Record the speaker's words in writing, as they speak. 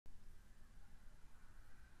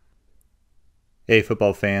Hey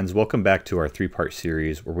football fans, welcome back to our three-part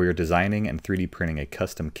series where we are designing and 3D printing a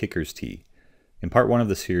custom kicker's tee. In part 1 of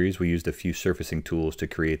the series, we used a few surfacing tools to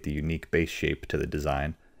create the unique base shape to the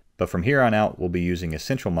design, but from here on out we'll be using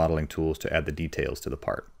essential modeling tools to add the details to the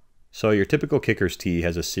part. So your typical kicker's tee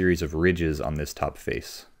has a series of ridges on this top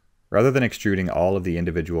face. Rather than extruding all of the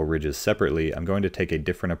individual ridges separately, I'm going to take a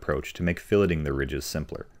different approach to make filleting the ridges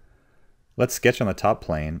simpler. Let's sketch on the top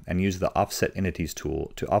plane and use the Offset Entities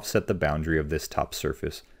tool to offset the boundary of this top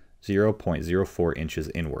surface 0.04 inches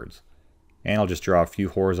inwards. And I'll just draw a few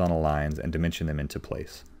horizontal lines and dimension them into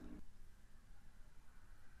place.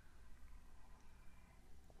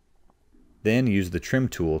 Then use the Trim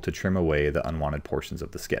tool to trim away the unwanted portions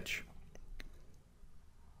of the sketch.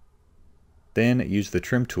 Then use the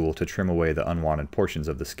Trim tool to trim away the unwanted portions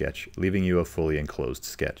of the sketch, leaving you a fully enclosed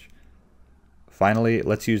sketch. Finally,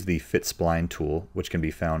 let's use the Fit Spline tool, which can be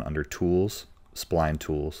found under Tools, Spline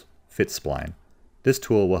Tools, Fit Spline. This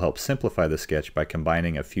tool will help simplify the sketch by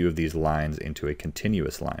combining a few of these lines into a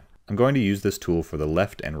continuous line. I'm going to use this tool for the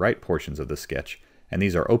left and right portions of the sketch, and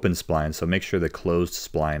these are open splines, so make sure the closed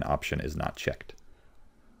spline option is not checked.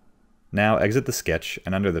 Now exit the sketch,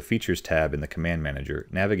 and under the Features tab in the Command Manager,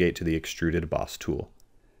 navigate to the Extruded Boss tool.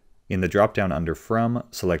 In the drop-down under From,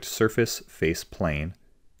 select Surface, Face, Plane,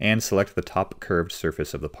 and select the top curved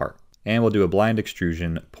surface of the part. And we'll do a blind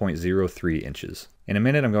extrusion 0.03 inches. In a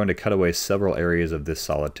minute I'm going to cut away several areas of this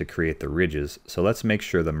solid to create the ridges, so let's make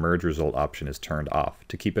sure the merge result option is turned off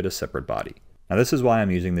to keep it a separate body. Now this is why I'm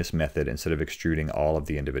using this method instead of extruding all of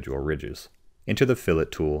the individual ridges. Enter the Fillet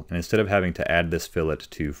tool, and instead of having to add this fillet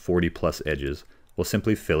to 40 plus edges, we'll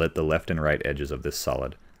simply fillet the left and right edges of this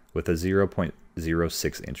solid with a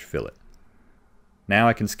 0.06 inch fillet. Now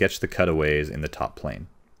I can sketch the cutaways in the top plane.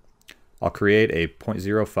 I'll create a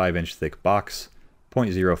 0.05 inch thick box,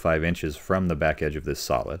 0.05 inches from the back edge of this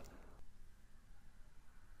solid.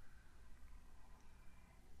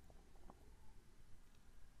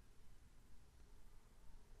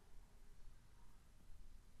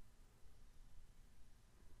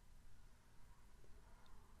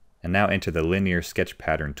 And now enter the Linear Sketch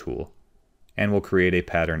Pattern tool, and we'll create a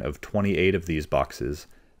pattern of 28 of these boxes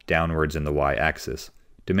downwards in the y-axis,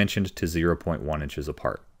 dimensioned to 0.1 inches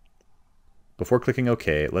apart. Before clicking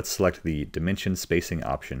OK, let's select the Dimension Spacing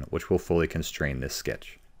option, which will fully constrain this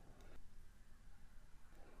sketch.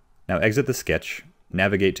 Now exit the sketch,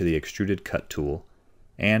 navigate to the Extruded Cut tool,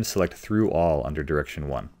 and select Through All under Direction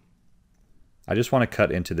 1. I just want to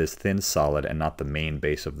cut into this thin solid and not the main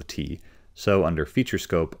base of the tee, so under Feature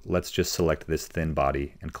Scope, let's just select this thin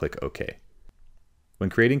body and click OK.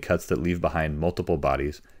 When creating cuts that leave behind multiple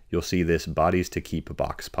bodies, you'll see this Bodies to Keep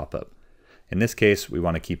box pop up. In this case, we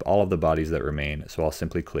want to keep all of the bodies that remain, so I'll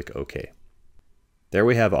simply click OK. There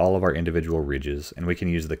we have all of our individual ridges, and we can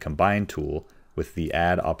use the Combine tool with the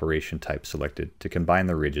Add Operation type selected to combine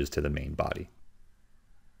the ridges to the main body.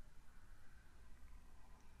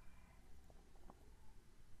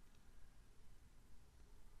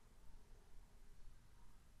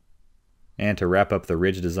 And to wrap up the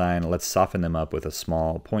ridge design, let's soften them up with a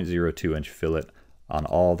small 0.02 inch fillet on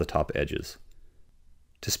all the top edges.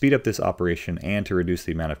 To speed up this operation and to reduce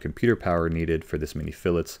the amount of computer power needed for this many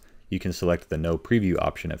fillets, you can select the No Preview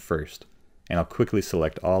option at first, and I'll quickly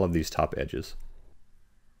select all of these top edges.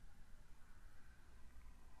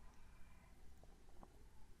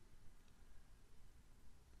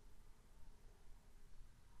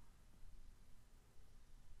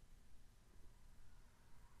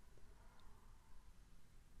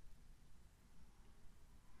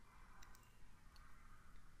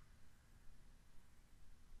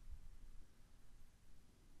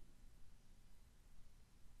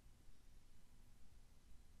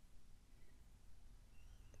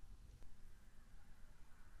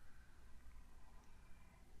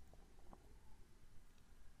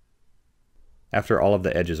 After all of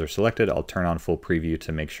the edges are selected, I'll turn on full preview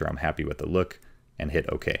to make sure I'm happy with the look and hit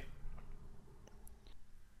OK.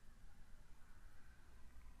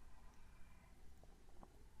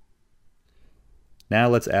 Now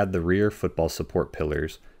let's add the rear football support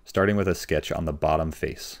pillars, starting with a sketch on the bottom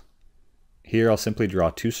face. Here I'll simply draw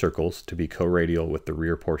 2 circles to be co-radial with the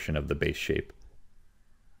rear portion of the base shape.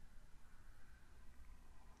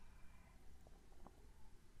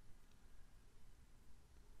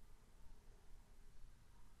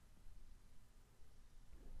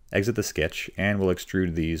 Exit the sketch, and we'll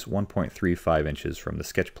extrude these 1.35 inches from the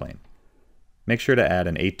sketch plane. Make sure to add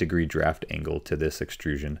an 8-degree draft angle to this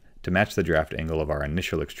extrusion to match the draft angle of our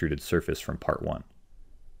initial extruded surface from part 1.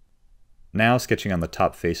 Now, sketching on the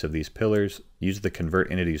top face of these pillars, use the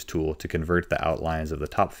Convert Entities tool to convert the outlines of the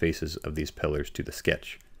top faces of these pillars to the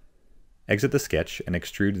sketch. Exit the sketch and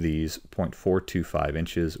extrude these 0.425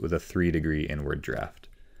 inches with a 3-degree inward draft.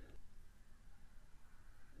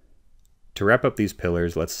 To wrap up these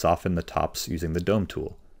pillars, let's soften the tops using the Dome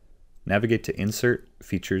tool. Navigate to Insert,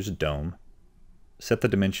 Features, Dome. Set the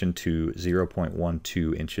dimension to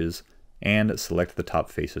 0.12 inches and select the top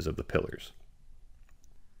faces of the pillars.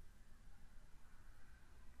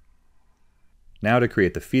 Now to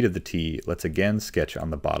create the feet of the T, let's again sketch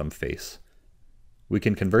on the bottom face. We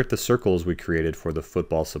can convert the circles we created for the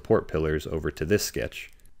football support pillars over to this sketch,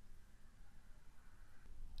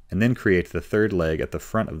 and then create the third leg at the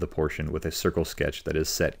front of the portion with a circle sketch that is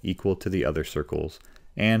set equal to the other circles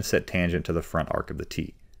and set tangent to the front arc of the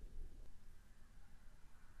T.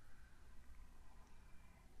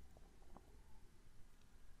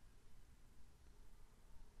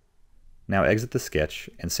 Now exit the sketch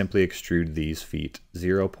and simply extrude these feet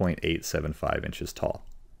 0.875 inches tall.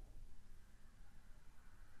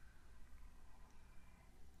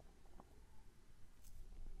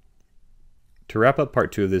 To wrap up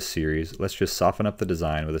part 2 of this series, let's just soften up the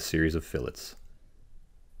design with a series of fillets.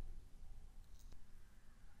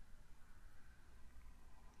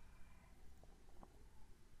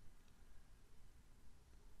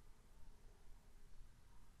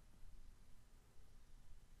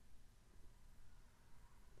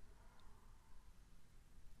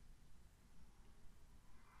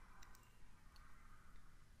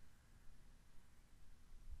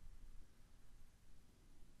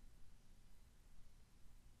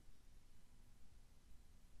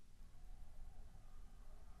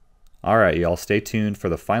 Alright y'all, stay tuned for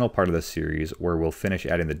the final part of this series where we'll finish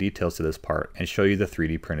adding the details to this part and show you the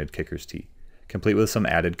 3D printed kicker's tee, complete with some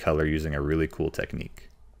added color using a really cool technique.